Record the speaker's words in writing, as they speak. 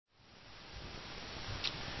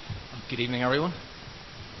Good evening, everyone.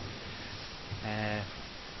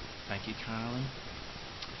 Thank you, Carolyn.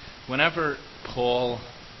 Whenever Paul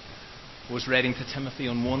was writing to Timothy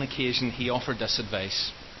on one occasion, he offered this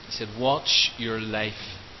advice. He said, watch your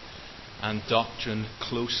life and doctrine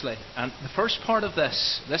closely. And the first part of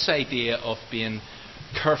this idea of being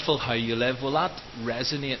careful how you live, well, that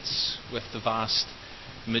resonates with the vast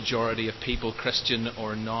majority of people, Christian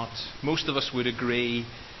or not. Most of us would agree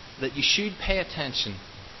that you should pay attention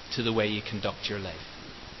to the way you conduct your life,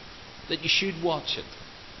 that you should watch it,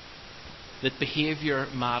 that behaviour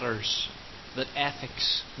matters, that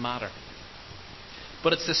ethics matter.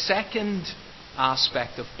 But it's the second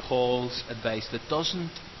aspect of Paul's advice that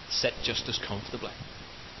doesn't sit just as comfortably.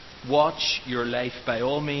 Watch your life by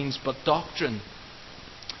all means, but doctrine,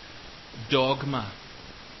 dogma,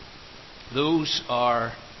 those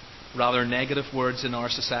are rather negative words in our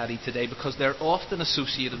society today because they're often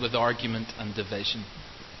associated with argument and division.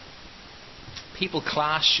 People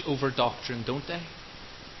clash over doctrine, don't they?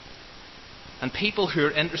 And people who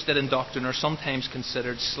are interested in doctrine are sometimes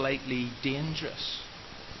considered slightly dangerous.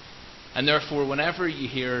 And therefore, whenever you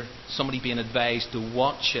hear somebody being advised to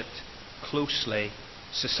watch it closely,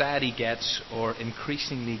 society gets, or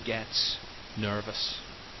increasingly gets, nervous.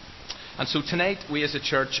 And so tonight, we as a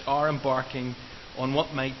church are embarking on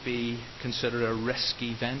what might be considered a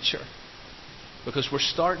risky venture. Because we're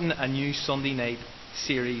starting a new Sunday night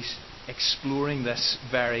series exploring this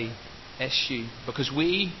very issue. Because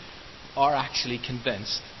we are actually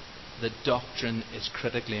convinced that doctrine is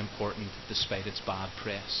critically important despite its bad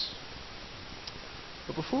press.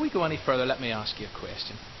 But before we go any further, let me ask you a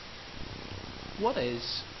question. What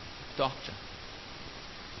is doctrine?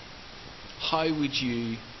 How would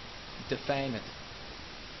you define it?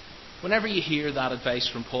 Whenever you hear that advice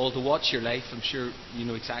from Paul to watch your life, I'm sure you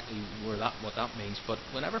know exactly what that means. But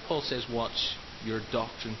whenever Paul says watch your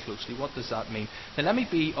doctrine closely, what does that mean? Now let me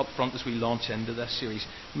be upfront as we launch into this series.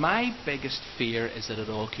 My biggest fear is that it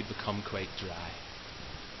all could become quite dry.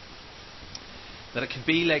 That it could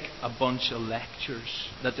be like a bunch of lectures.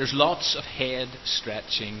 That there's lots of head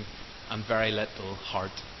stretching and very little heart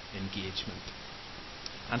engagement.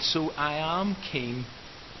 And so I am keen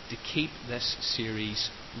to keep this series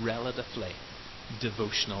relatively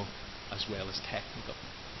devotional as well as technical.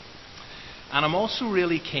 And I'm also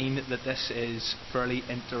really keen that this is fairly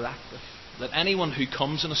interactive. That anyone who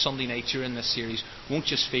comes on a Sunday night during this series won't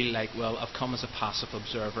just feel like, well, I've come as a passive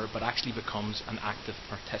observer, but actually becomes an active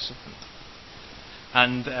participant.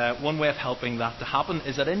 And one way of helping that to happen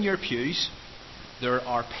is that in your pews there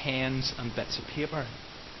are pens and bits of paper.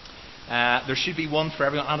 There should be one for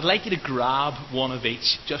everyone. And I'd like you to grab one of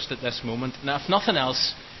each just at this moment. Now, if nothing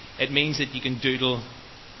else, it means that you can doodle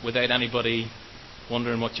without anybody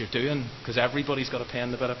wondering what you're doing, because everybody's got a pen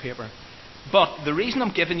and a bit of paper. But the reason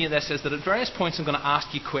I'm giving you this is that at various points I'm going to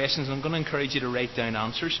ask you questions and I'm going to encourage you to write down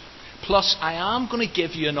answers. Plus, I am going to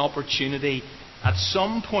give you an opportunity at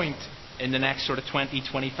some point in the next sort of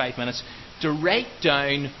 20-25 minutes to write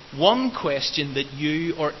down one question that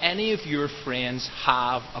you or any of your friends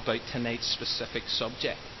have about tonight's specific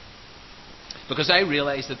subject. Because I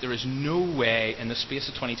realise that there is no way in the space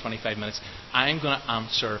of 20-25 minutes I'm going to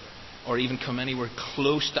answer or even come anywhere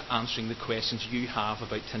close to answering the questions you have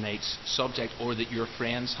about tonight's subject or that your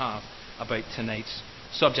friends have about tonight's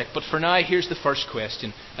subject. But for now, here's the first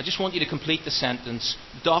question. I just want you to complete the sentence.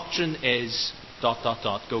 Doctrine is... ... Go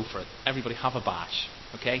for it. Everybody have a bash.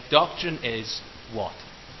 Okay? Doctrine is what?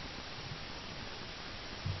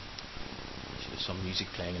 Should have some music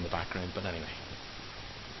playing in the background, but anyway.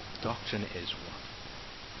 Doctrine is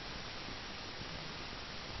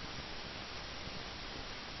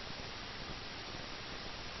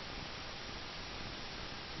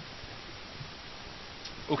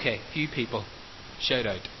what? Okay, few people. Shout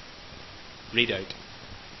out. Read out.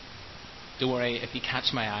 Don't worry, if you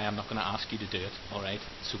catch my eye, I'm not going to ask you to do it, alright?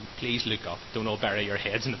 So please look up. Don't all bury your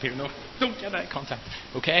heads in the paper. No, don't get eye contact.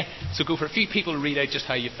 Okay? So go for a few people to read out just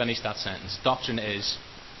how you finish that sentence. Doctrine is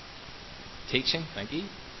teaching. Thank you.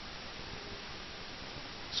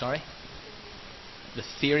 Sorry? The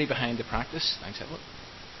theory behind the practice. Thanks, Edward.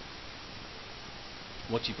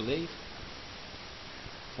 What you believe.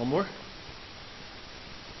 One more.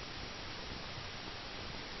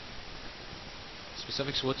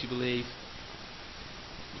 Specifics of what you believe.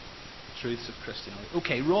 Truths of Christianity.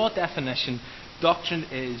 Okay, raw definition. Doctrine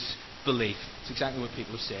is belief. It's exactly what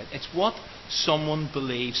people have said. It's what someone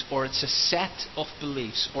believes, or it's a set of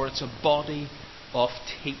beliefs, or it's a body of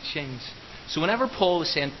teachings. So whenever Paul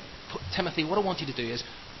is saying, Timothy, what I want you to do is,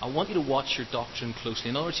 I want you to watch your doctrine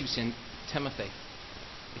closely. In other words, he was saying, Timothy,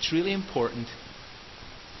 it's really important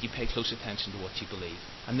you pay close attention to what you believe.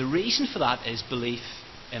 And the reason for that is belief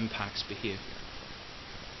impacts behaviour.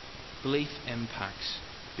 Belief impacts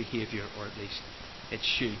behaviour, or at least it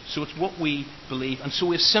should. So it's what we believe. And so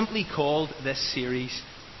we've simply called this series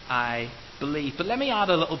I Believe. But let me add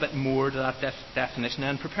a little bit more to that definition. Now,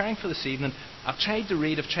 in preparing for this evening, I've tried to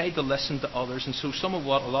read, I've tried to listen to others, and so a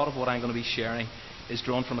lot of what I'm going to be sharing is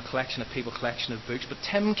drawn from a collection of books. But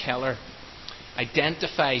Tim Keller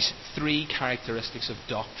identifies 3 characteristics of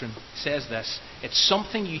doctrine. He says this: it's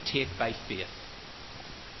something you take by faith.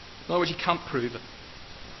 In other words, you can't prove it.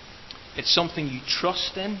 It's something you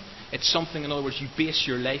trust in. It's something, in other words, you base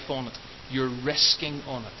your life on it. You're risking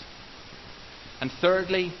on it. And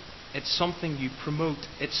thirdly, it's something you promote.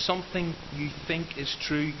 It's something you think is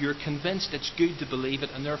true. You're convinced it's good to believe it,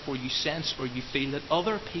 and therefore you sense or you feel that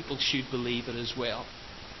other people should believe it as well.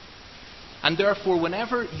 And therefore,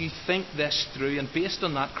 whenever you think this through, and based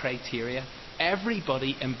on that criteria,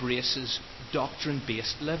 everybody embraces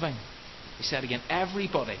doctrine-based living. He said again,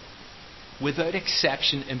 everybody, without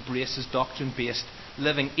exception, embraces doctrine-based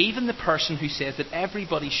living. Even the person who says that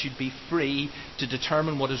everybody should be free to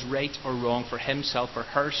determine what is right or wrong for himself or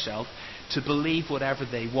herself, to believe whatever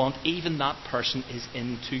they want, even that person is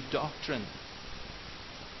into doctrine.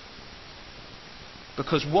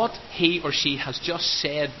 Because what he or she has just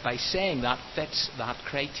said by saying that fits that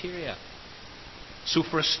criteria. So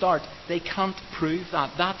for a start, they can't prove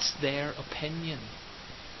that. That's their opinion.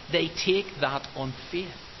 They take that on faith.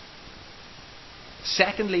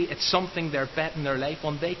 Secondly, it's something they're betting their life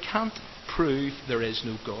on. They can't prove there is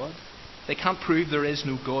no God. They can't prove there is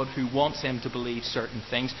no God who wants them to believe certain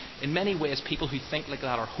things. In many ways, people who think like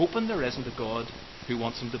that are hoping there isn't a God who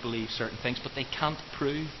wants them to believe certain things, but they can't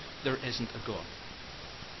prove there isn't a God.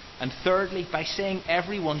 And thirdly, by saying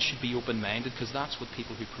everyone should be open-minded, because that's what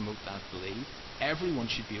people who promote that believe, everyone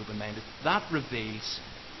should be open-minded, that reveals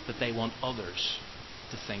that they want others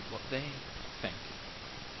to think what they think.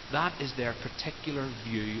 That is their particular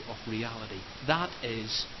view of reality. That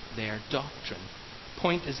is their doctrine.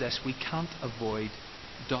 Point is this: we can't avoid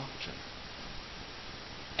doctrine.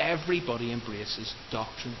 Everybody embraces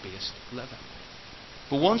doctrine-based living.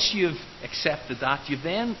 But once you've accepted that, you've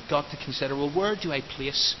then got to consider, well, where do I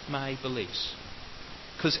place my beliefs?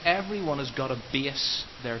 Because everyone has got to base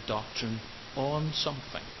their doctrine on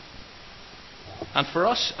something. And for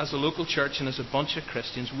us as a local church and as a bunch of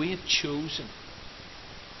Christians, we have chosen,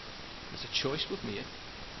 it's a choice we've made,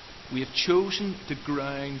 we have chosen to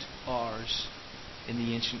ground ours in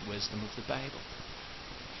the ancient wisdom of the Bible.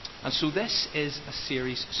 And so this is a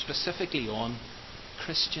series specifically on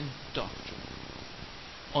Christian doctrine,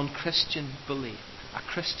 on Christian belief, a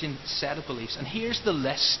Christian set of beliefs. And here's the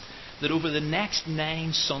list that over the next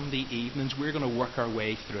 9 Sunday evenings we're going to work our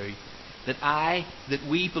way through. That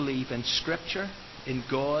we believe in Scripture, in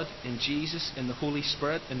God, in Jesus, in the Holy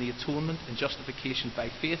Spirit, in the atonement, in justification by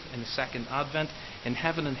faith, in the second advent, in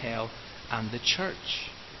heaven and hell, and the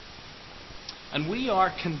church. And we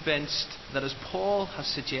are convinced that, as Paul has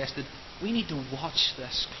suggested, we need to watch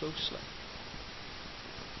this closely.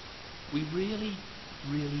 We really,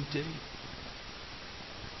 really do.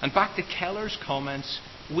 And back to Keller's comments,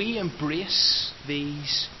 we embrace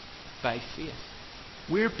these by faith.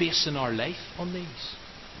 We're basing our life on these.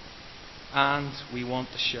 And we want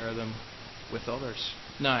to share them with others.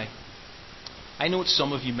 Now, I know what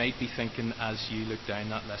some of you might be thinking as you look down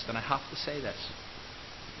that list, and I have to say this.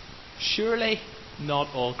 Surely not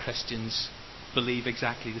all Christians believe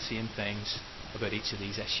exactly the same things about each of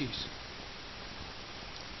these issues.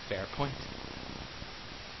 Fair point.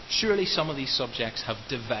 Surely some of these subjects have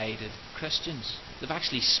divided Christians. They've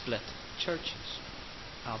actually split churches.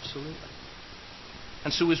 Absolutely.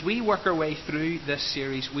 And so as we work our way through this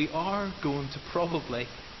series, we are going to probably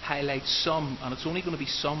highlight some, and it's only going to be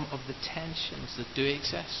some of the tensions that do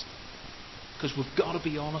exist. Because we've got to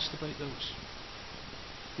be honest about those.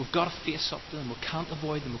 We've got to face up to them. We can't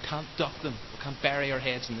avoid them. We can't duck them. We can't bury our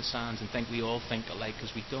heads in the sands and think we all think alike,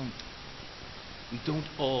 because we don't. We don't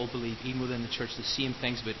all believe, even within the church, the same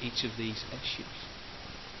things about each of these issues.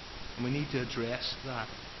 And we need to address that.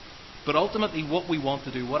 But ultimately what we want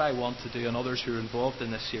to do, what I want to do, and others who are involved in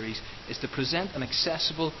this series, is to present an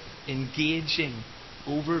accessible, engaging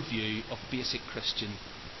overview of basic Christian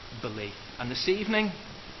belief. And this evening,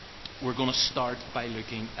 we're going to start by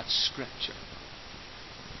looking at Scripture.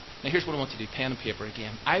 Now here's what I want you to do, pen and paper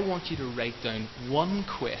again. I want you to write down one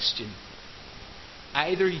question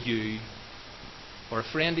either you or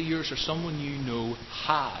a friend of yours or someone you know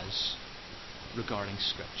has regarding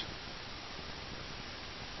Scripture.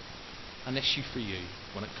 An issue for you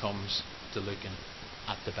when it comes to looking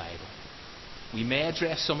at the Bible. We may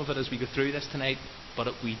address some of it as we go through this tonight, but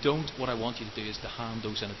if we don't, what I want you to do is to hand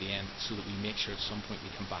those in at the end so that we make sure at some point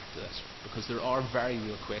we come back to this. Because there are very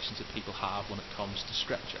real questions that people have when it comes to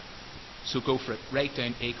Scripture. So go for it. Write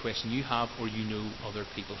down a question you have or you know other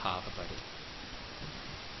people have about it.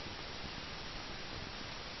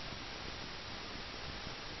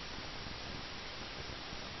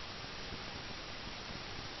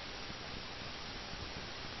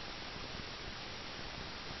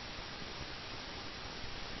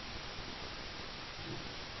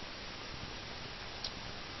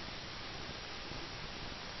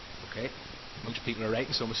 Okay, most people are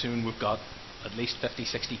writing, so I'm assuming we've got at least 50,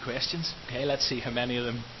 60 questions. Okay, let's see how many of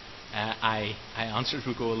them I answer as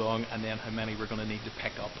we go along, and then how many we're going to need to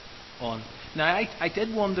pick up on. Now, I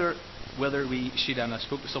did wonder whether we should, and I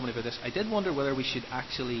spoke to somebody about this, I did wonder whether we should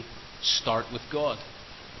actually start with God.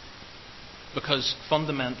 Because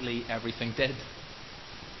fundamentally everything did.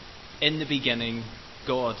 In the beginning,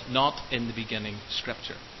 God, not in the beginning,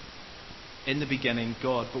 Scripture. In the beginning,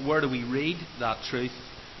 God. But where do we read that truth?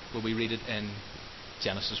 Well, we read it in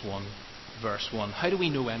Genesis 1, verse 1. How do we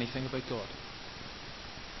know anything about God?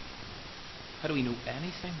 How do we know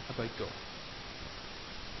anything about God?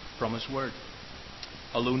 From His Word.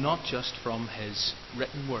 Although not just from His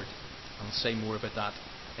written Word. I'll say more about that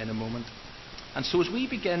in a moment. And so as we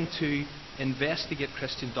begin to investigate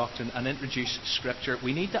Christian doctrine and introduce Scripture,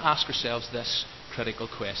 we need to ask ourselves this critical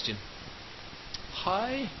question.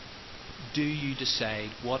 How do you decide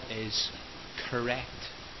what is correct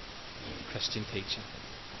Christian teaching?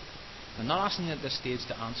 I'm not asking you at this stage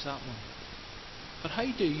to answer that one. But how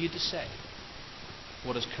do you decide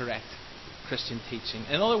what is correct Christian teaching?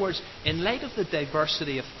 In other words, in light of the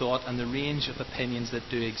diversity of thought and the range of opinions that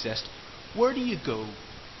do exist, where do you go?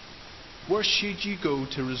 Where should you go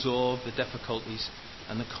to resolve the difficulties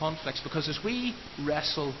and the conflicts? Because as we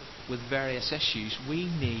wrestle with various issues, we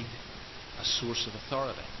need a source of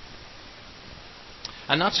authority.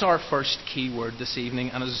 And that's our first key word this evening.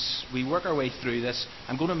 And as we work our way through this,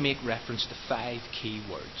 I'm going to make reference to 5 key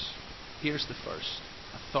words. Here's the first: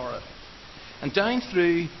 authority. And down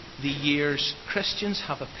through the years, Christians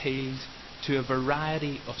have appealed to a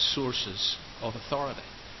variety of sources of authority.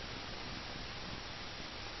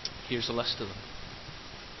 Here's a list of them.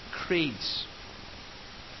 Creeds.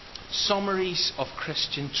 Summaries of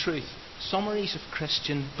Christian truth. Summaries of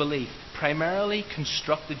Christian belief, primarily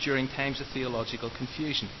constructed during times of theological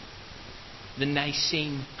confusion. The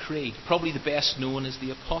Nicene Creed, probably the best known as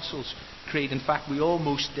the Apostles' Creed. In fact, we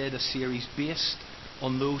almost did a series based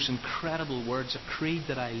on those incredible words, a creed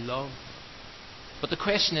that I love. But the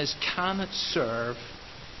question is, can it serve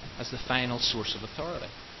as the final source of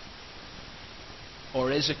authority?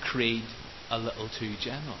 Or is a creed a little too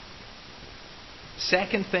general?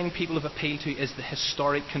 Second thing people have appealed to is the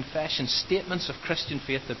historic confession, statements of Christian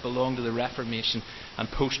faith that belong to the Reformation and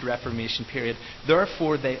post-Reformation period.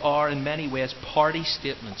 Therefore, they are in many ways party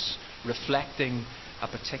statements reflecting a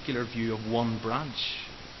particular view of one branch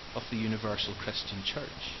of the universal Christian church.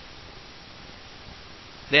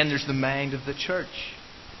 Then there's the mind of the church,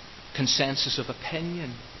 consensus of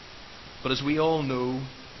opinion. But as we all know,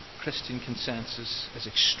 Christian consensus is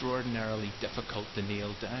extraordinarily difficult to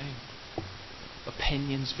nail down.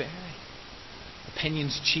 Opinions vary.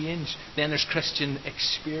 Opinions change. Then there's Christian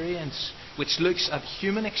experience, which looks at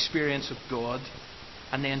human experience of God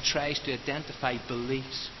and then tries to identify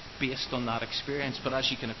beliefs based on that experience. But as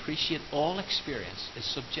you can appreciate, all experience is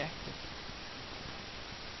subjective.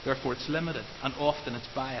 Therefore it's limited and often it's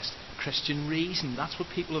biased. Christian reason, that's what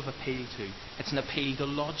people have appealed to. It's an appeal to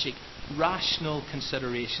logic, rational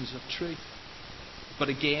considerations of truth. But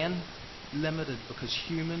again, limited because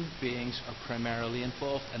human beings are primarily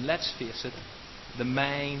involved. And let's face it, the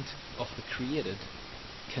mind of the created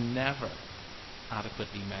can never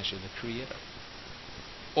adequately measure the Creator.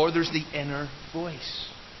 Or there's the inner voice.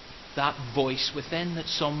 That voice within that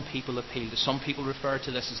some people appeal to. Some people refer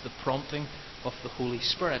to this as the prompting of the Holy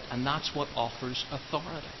Spirit, and that's what offers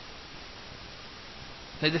authority.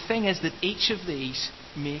 Now the thing is that each of these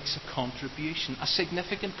makes a contribution, a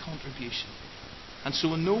significant contribution. And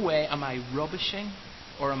so in no way am I rubbishing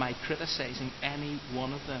or am I criticising any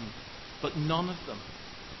one of them. But none of them,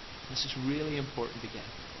 this is really important to get,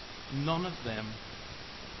 none of them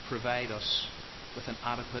provide us with an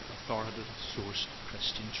adequate authoritative source of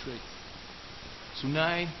Christian truth. So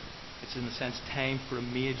now it's in a sense time for a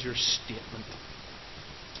major statement,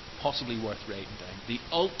 possibly worth writing down. The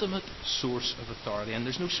ultimate source of authority, and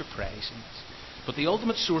there's no surprise in this, but the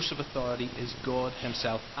ultimate source of authority is God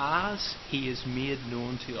Himself, as He is made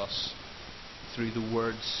known to us through the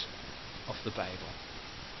words of the Bible.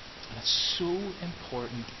 And it's so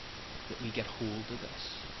important that we get hold of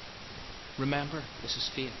this. Remember, this is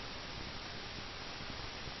faith.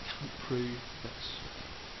 Can't prove this.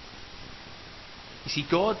 You see,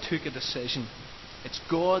 God took a decision. It's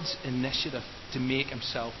God's initiative to make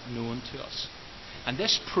himself known to us. And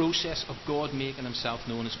this process of God making himself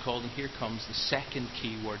known is called, and here comes the second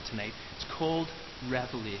key word tonight, it's called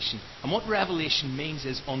revelation. And what revelation means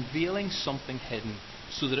is unveiling something hidden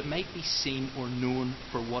so that it might be seen or known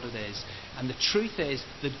for what it is. And the truth is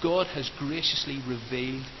that God has graciously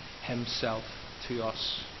revealed himself to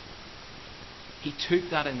us. He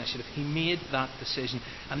took that initiative. He made that decision.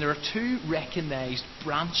 And there are two recognised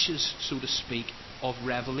branches, so to speak, of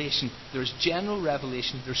revelation. There's general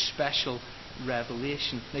revelation, there's special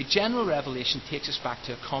revelation. Now, general revelation takes us back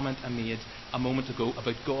to a comment I made a moment ago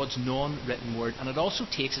about God's non-written word, and it also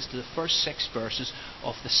takes us to the first 6 verses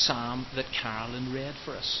of the psalm that Carolyn read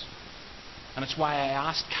for us. And it's why I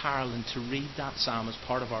asked Carolyn to read that psalm as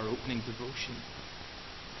part of our opening devotion.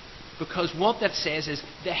 Because what that says is,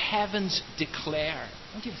 the heavens declare.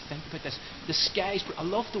 I want you to think about this. The skies. I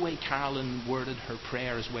love the way Carolyn worded her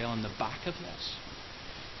prayer as well on the back of this.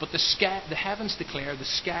 But the heavens declare, the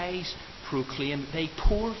skies proclaim, they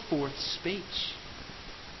pour forth speech.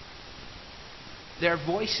 Their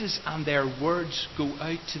voices and their words go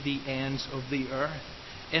out to the ends of the earth.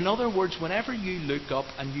 In other words, whenever you look up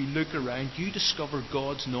and you look around, you discover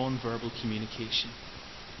God's non-verbal communication.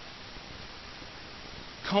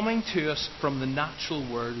 Coming to us from the natural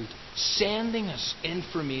world, sending us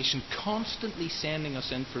information, constantly sending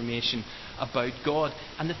us information about God.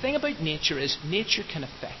 And the thing about nature is, nature can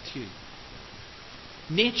affect you.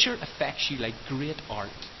 Nature affects you like great art,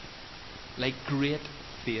 like great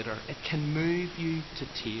theatre. It can move you to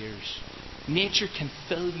tears. Nature can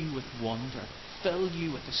fill you with wonder, fill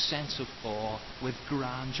you with a sense of awe, with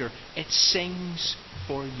grandeur. It sings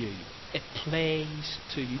for you. It plays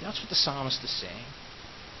to you. That's what the psalmist is saying.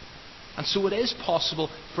 And so it is possible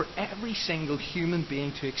for every single human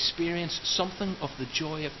being to experience something of the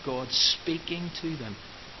joy of God speaking to them,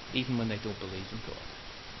 even when they don't believe in God.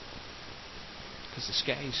 Because the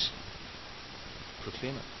skies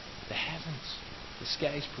proclaim it. The heavens, the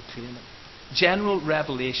skies proclaim it. General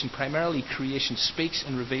revelation, primarily creation, speaks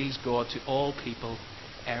and reveals God to all people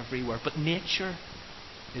everywhere. But nature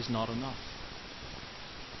is not enough.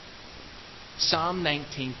 Psalm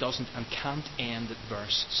 19 doesn't and can't end at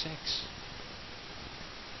verse 6.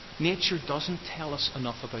 Nature doesn't tell us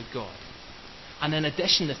enough about God. And in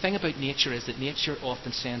addition, the thing about nature is that nature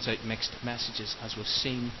often sends out mixed messages, as we've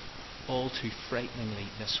seen all too frighteningly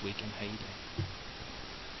this week in Haiti.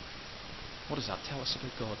 What does that tell us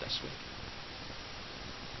about God this week?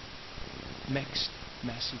 Mixed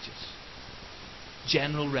messages.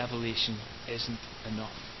 General revelation isn't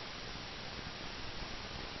enough.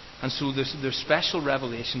 And so the special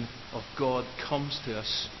revelation of God comes to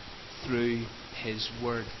us through his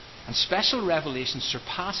word. And special revelation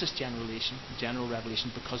surpasses general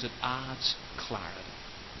revelation because it adds clarity.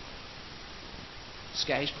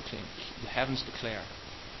 Skies proclaim, the heavens declare,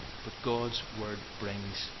 but God's word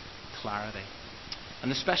brings clarity.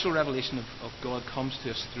 And the special revelation of God comes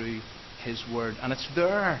to us through his word. And it's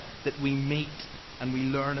there that we meet and we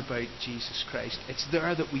learn about Jesus Christ. It's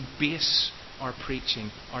there that we base our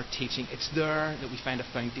preaching, our teaching. It's there that we find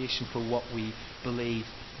a foundation for what we believe.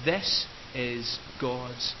 This is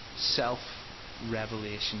God's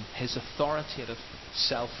self-revelation, his authoritative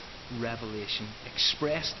self-revelation,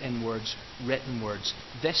 expressed in words, written words.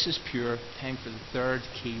 This is pure, time for the third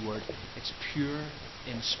key word, it's pure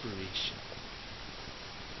inspiration.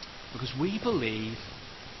 Because we believe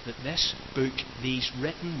that this book, these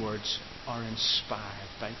written words, are inspired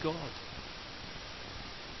by God.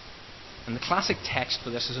 And the classic text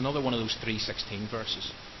for this is another one of those 3:16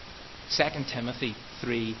 verses. 2 Timothy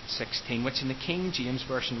 3:16, which in the King James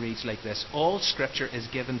Version reads like this: all Scripture is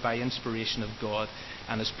given by inspiration of God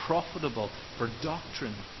and is profitable for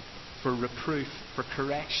doctrine, for reproof, for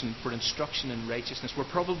correction, for instruction in righteousness. We're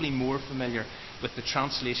probably more familiar with the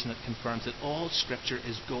translation that confirms that all Scripture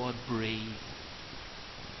is God-breathed.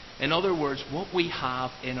 In other words, what we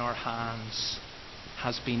have in our hands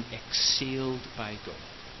has been exhaled by God.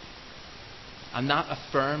 And that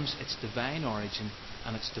affirms its divine origin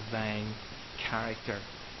and its divine character.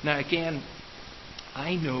 Now again,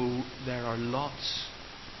 I know there are lots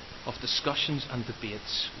of discussions and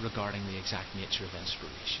debates regarding the exact nature of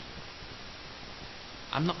inspiration.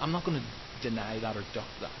 I'm not going to deny that or duck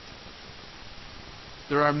that.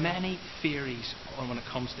 There are many theories when it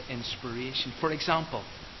comes to inspiration. For example,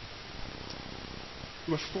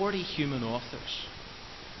 there were 40 human authors.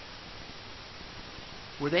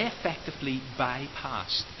 Were they effectively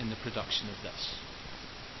bypassed in the production of this?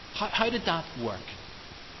 How did that work?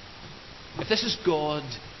 If this is God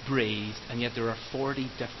breathed and yet there are 40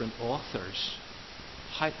 different authors,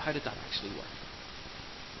 how did that actually work?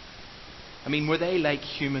 I mean, were they like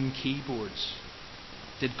human keyboards?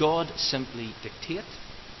 Did God simply dictate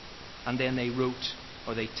and then they wrote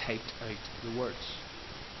or they typed out the words?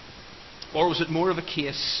 Or was it more of a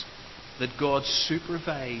case that God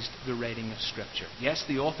supervised the writing of Scripture? Yes,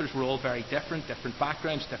 the authors were all very different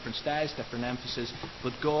backgrounds, different styles, different emphasis,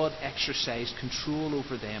 but God exercised control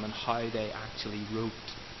over them and how they actually wrote.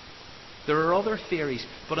 There are other theories,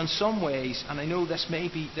 but in some ways, and I know this may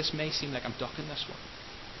seem like I'm ducking this one,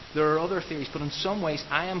 there are other theories, but in some ways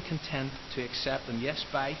I am content to accept them, yes,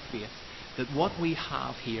 by faith, that what we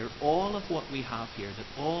have here, all of what we have here,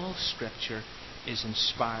 that all Scripture is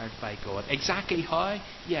inspired by God. Exactly how?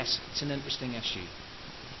 Yes, it's an interesting issue.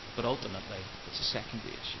 But ultimately, it's a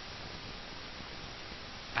secondary issue.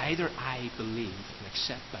 Either I believe and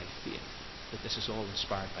accept by faith that this is all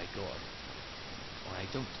inspired by God, or I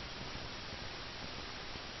don't.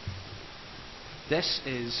 This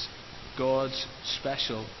is God's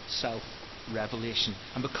special self-revelation.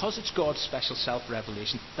 And because it's God's special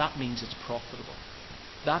self-revelation, that means it's profitable.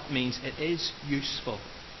 That means it is useful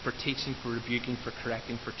for teaching, for rebuking, for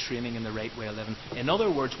correcting, for training in the right way of living. In other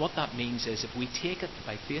words, what that means is if we take it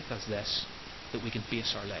by faith as this, that we can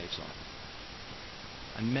base our lives on it.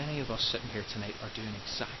 And many of us sitting here tonight are doing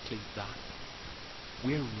exactly that.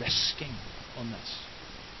 We're risking on this.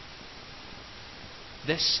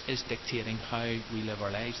 This is dictating how we live our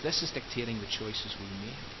lives. This is dictating the choices we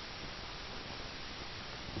make.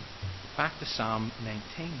 Back to Psalm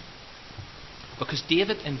 19. Because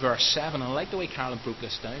David in verse 7, and I like the way Carolyn broke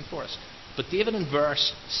this down for us, but David in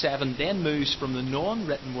verse 7 then moves from the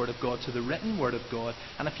non-written word of God to the written word of God.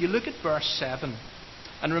 And if you look at verse 7,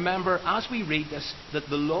 and remember as we read this, that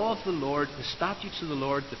the law of the Lord, the statutes of the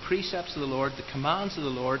Lord, the precepts of the Lord, the commands of the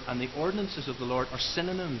Lord, and the ordinances of the Lord are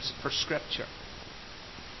synonyms for Scripture.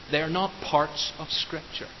 They are not parts of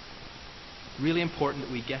Scripture. Really important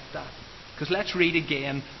that we get that. Because let's read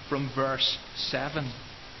again from verse 7.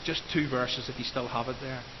 Just 2 verses if you still have it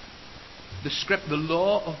there. The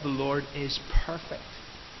law of the Lord is perfect,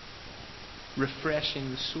 refreshing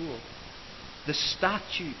the soul. The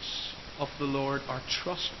statutes of the Lord are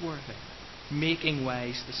trustworthy, making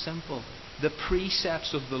wise the simple. The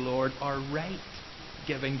precepts of the Lord are right,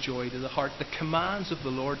 giving joy to the heart. The commands of the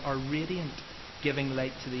Lord are radiant, giving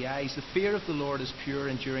light to the eyes. The fear of the Lord is pure,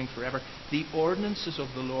 enduring forever. The ordinances of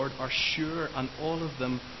the Lord are sure, and all of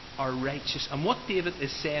them are righteous. And what David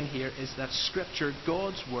is saying here is that Scripture,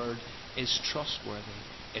 God's Word, is trustworthy.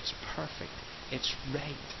 It's perfect. It's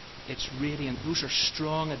right. It's radiant. Those are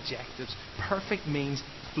strong adjectives. Perfect means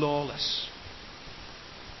flawless.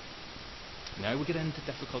 Now we get into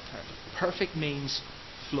difficult terms. Perfect means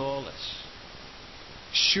flawless.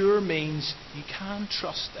 Sure means you can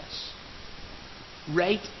trust this.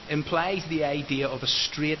 Right implies the idea of a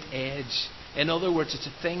straight edge. In other words, it's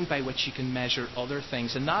a thing by which you can measure other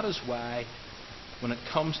things. And that is why, when it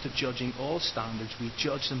comes to judging all standards, we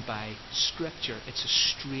judge them by Scripture. It's a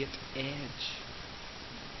straight edge.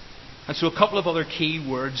 And so a couple of other key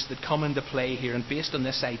words that come into play here, and based on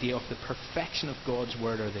this idea of the perfection of God's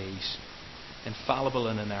Word, are these: infallible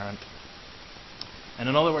and inerrant. And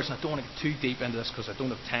in other words, and I don't want to get too deep into this because I don't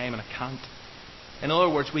have time and I can't. In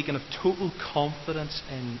other words, we can have total confidence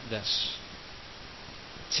in this.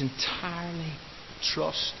 It's entirely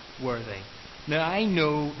trustworthy. Now, I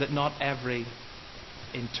know that not every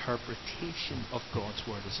interpretation of God's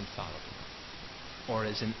Word is infallible or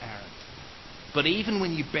is inerrant. But even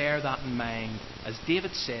when you bear that in mind, as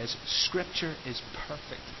David says, Scripture is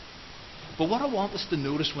perfect. But what I want us to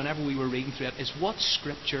notice whenever we were reading through it is what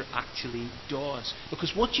Scripture actually does.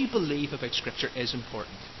 Because what you believe about Scripture is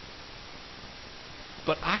important.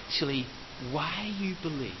 But actually, why you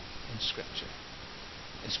believe in Scripture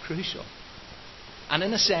is crucial. And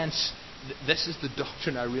in a sense, this is the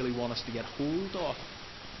doctrine I really want us to get hold of.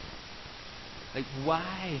 Like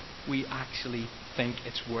why we actually think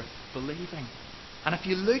it's worth believing. And if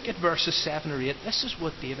you look at verses 7 or 8, this is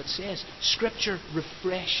what David says. Scripture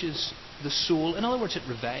refreshes the soul. In other words, it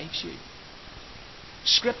revives you.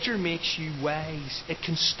 Scripture makes you wise. It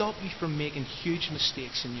can stop you from making huge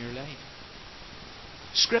mistakes in your life.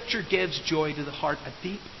 Scripture gives joy to the heart, a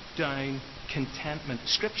deep down contentment.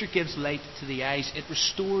 Scripture gives light to the eyes. It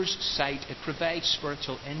restores sight. It provides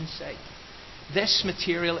spiritual insight. This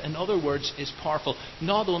material, in other words, is powerful.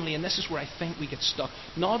 Not only, and this is where I think we get stuck,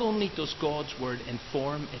 not only does God's Word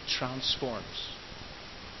inform, it transforms.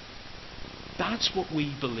 That's what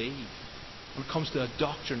we believe when it comes to a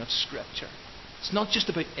doctrine of Scripture. It's not just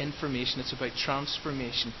about information, it's about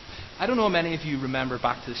transformation. I don't know how many of you remember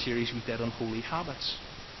back to the series we did on holy habits.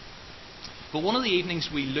 But one of the evenings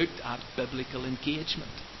we looked at biblical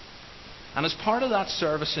engagement. And as part of that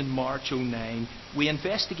service in March 2009, we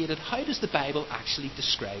investigated how does the Bible actually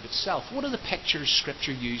describe itself? What are the pictures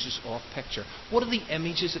Scripture uses off picture? What are the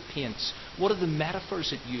images it paints? What are the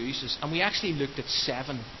metaphors it uses? And we actually looked at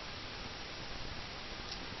 7.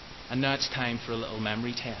 And now it's time for a little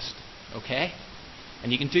memory test. Okay?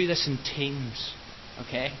 And you can do this in teams.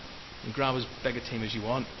 Okay? You can grab as big a team as you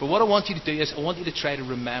want. But what I want you to do is I want you to try to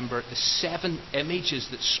remember the 7 images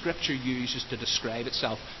that Scripture uses to describe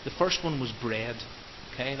itself. The first one was bread.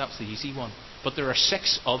 Okay, that's the easy one. But there are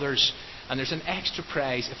 6 others. And there's an extra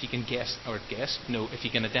prize if you can if you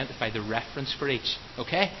can identify the reference for each.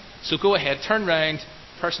 Okay? So go ahead, turn round,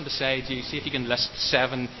 person beside you, see if you can list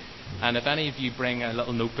 7. And if any of you bring a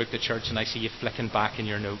little notebook to church and I see you flicking back in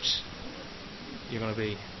your notes, you're going to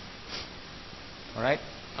be... Alright?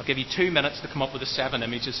 I'll give you 2 minutes to come up with the 7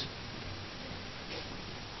 images.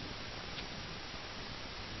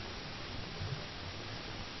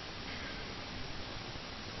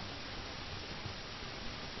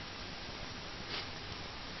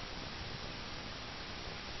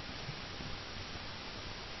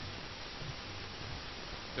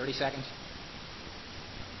 Seconds.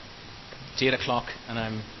 It's 8 o'clock and I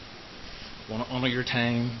want to honour your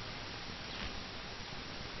time.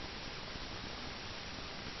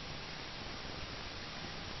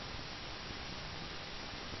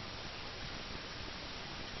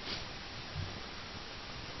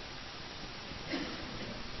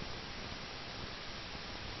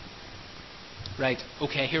 Right,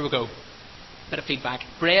 okay, here we go. Bit of feedback.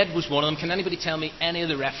 Bread was one of them. Can anybody tell me any of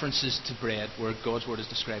the references to bread where God's word is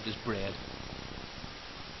described as bread?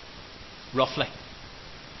 Roughly.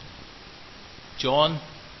 John?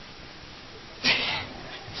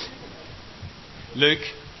 Luke,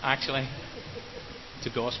 actually. It's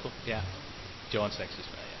a gospel. Yeah. John 6 as well,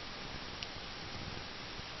 yeah.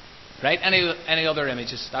 Right, any other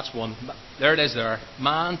images? That's one. There it is there.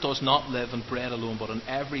 Man does not live on bread alone, but on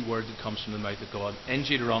every word that comes from the mouth of God. In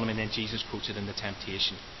Deuteronomy, and then Jesus quotes it in the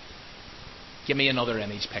temptation. Give me another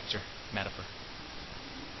image, picture, metaphor.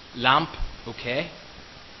 Lamp, okay.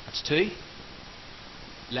 That's 2.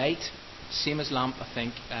 Light, same as lamp, I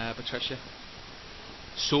think, Patricia.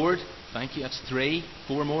 Sword, thank you, that's 3.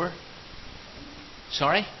 4 more.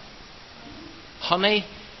 Sorry? Honey,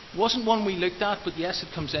 wasn't one we looked at, but yes,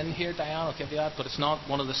 it comes in here, Diane, I'll give you that, but it's not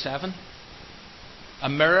one of the 7. A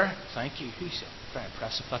mirror, thank you, who said? Very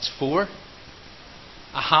impressive, that's 4.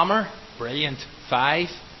 A hammer, brilliant, 5.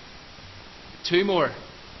 2 more.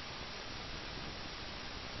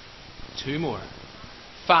 2 more.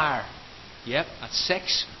 Fire, yep, that's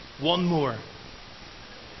 6. 1 more.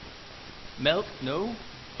 Milk, no,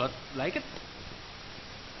 but like it.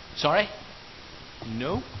 Sorry?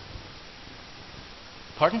 No.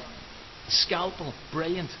 Pardon? Scalpel.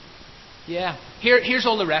 Brilliant. Yeah. Here's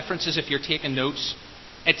all the references if you're taking notes.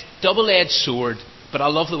 It's double-edged sword, but I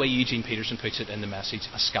love the way Eugene Peterson puts it in the message,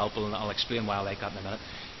 a scalpel, and I'll explain why I like that in a minute.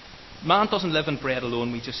 Man doesn't live on bread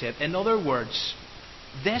alone, we just said. In other words,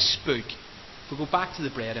 this book, if we go back to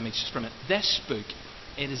the bread image just for a minute, this book,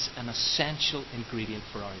 it is an essential ingredient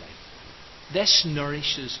for our life. This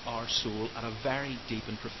nourishes our soul at a very deep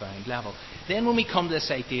and profound level. Then when we come to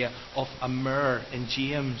this idea of a mirror in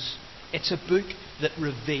James, it's a book that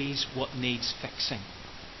reveals what needs fixing.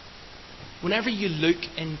 Whenever you look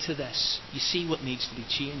into this, you see what needs to be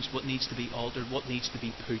changed, what needs to be altered, what needs to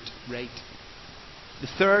be put right. The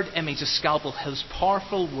third image, a scalpel. His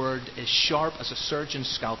powerful word is sharp as a surgeon's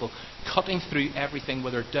scalpel, cutting through everything,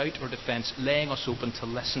 whether doubt or defence, laying us open to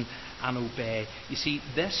listen and obey. You see,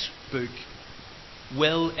 this book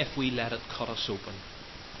will, if we let it, cut us open.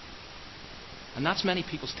 And that's many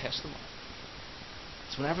people's testimony.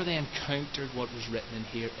 It's whenever they encountered what was written in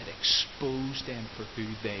here, it exposed them for who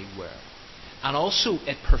they were. And also,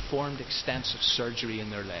 it performed extensive surgery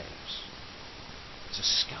in their lives. It's a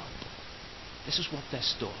scalpel. This is what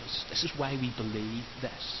this does. This is why we believe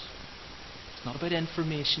this. It's not about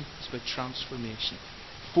information, it's about transformation.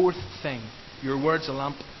 Fourth thing, your word's a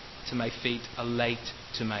lamp to my feet, a light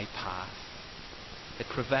to my path. It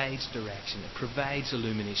provides direction, it provides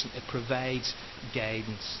illumination, it provides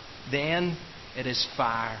guidance. Then it is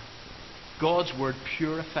fire. God's word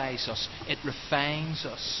purifies us, it refines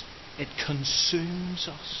us, it consumes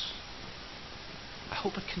us. I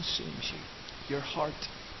hope it consumes you, your heart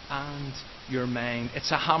and your mind.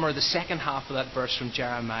 It's a hammer. The second half of that verse from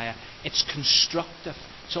Jeremiah, it's constructive.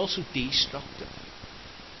 It's also destructive.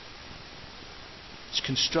 It's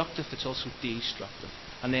constructive, it's also destructive.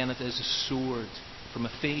 And then it is a sword from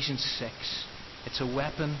Ephesians 6. It's a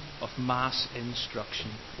weapon of mass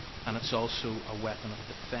instruction, and it's also a weapon of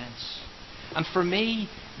defence. And for me,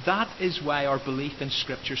 that is why our belief in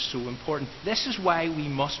Scripture is so important. This is why we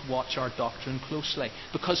must watch our doctrine closely.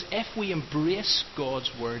 Because if we embrace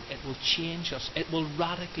God's Word, it will change us. It will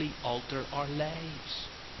radically alter our lives.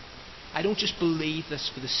 I don't just believe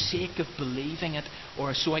this for the sake of believing it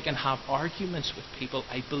or so I can have arguments with people.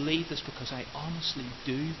 I believe this because I honestly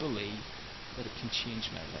do believe that it can change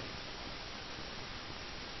my life.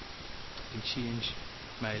 It can change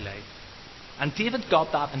my life. And David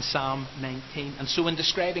got that in Psalm 19. And so in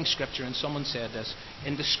describing Scripture, and someone said this,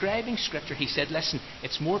 in describing Scripture he said, listen,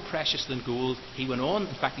 it's more precious than gold. He went on,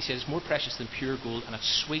 in fact he said it's more precious than pure gold, and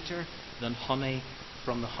it's sweeter than honey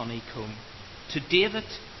from the honeycomb. To David,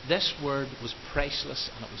 this word was priceless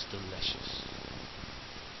and it was delicious.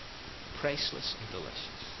 Priceless and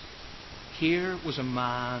delicious. Here was a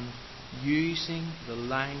man using the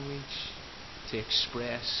language to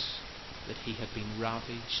express that he had been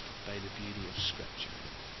ravaged by the beauty of Scripture.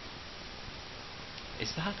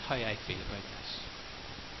 Is that how I feel about this?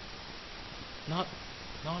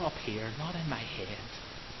 Not up here, not in my head.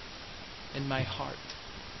 In my heart.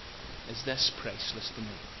 Is this priceless to me?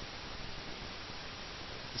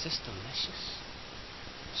 Is this delicious?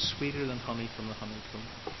 Sweeter than honey from the honeycomb.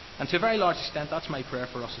 And to a very large extent, that's my prayer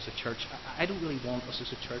for us as a church. I don't really want us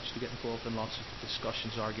as a church to get involved in lots of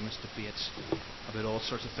discussions, arguments, debates about all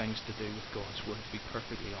sorts of things to do with God's Word, to be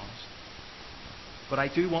perfectly honest. But I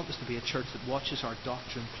do want us to be a church that watches our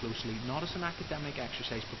doctrine closely, not as an academic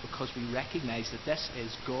exercise, but because we recognise that this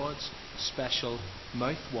is God's special,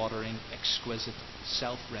 mouth-watering, exquisite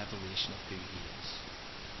self-revelation of who He is.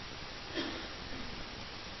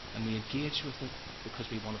 And we engage with it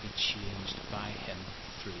because we want to be changed by Him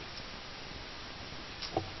through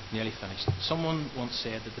it. Nearly finished. Someone once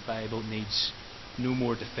said that the Bible needs no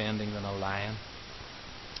more defending than a lion.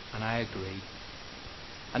 And I agree.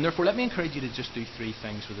 And therefore, let me encourage you to just do three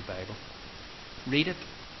things with the Bible. Read it,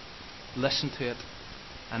 listen to it,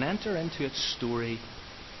 and enter into its story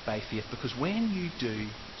by faith. Because when you do,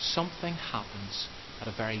 something happens at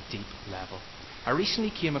a very deep level. I recently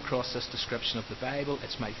came across this description of the Bible.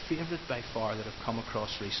 It's my favourite by far that I've come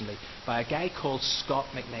across recently, by a guy called Scott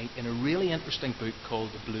McKnight in a really interesting book called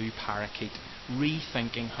The Blue Parakeet,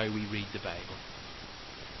 Rethinking How We Read the Bible.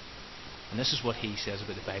 And this is what he says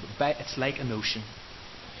about the Bible. It's like an ocean,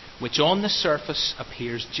 which on the surface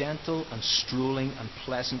appears gentle and strolling and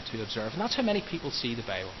pleasant to observe. And that's how many people see the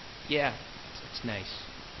Bible. Yeah, it's nice.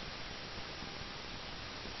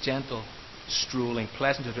 Gentle, strolling,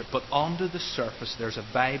 pleasant to observe. But under the surface there's a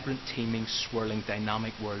vibrant, teeming, swirling,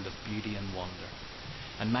 dynamic world of beauty and wonder.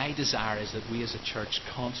 And my desire is that we as a church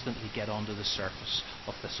constantly get under the surface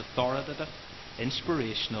of this authoritative,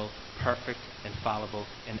 inspirational, perfect, infallible,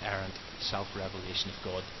 inerrant self-revelation of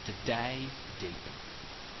God, to dive deep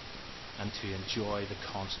and to enjoy the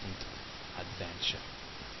constant adventure.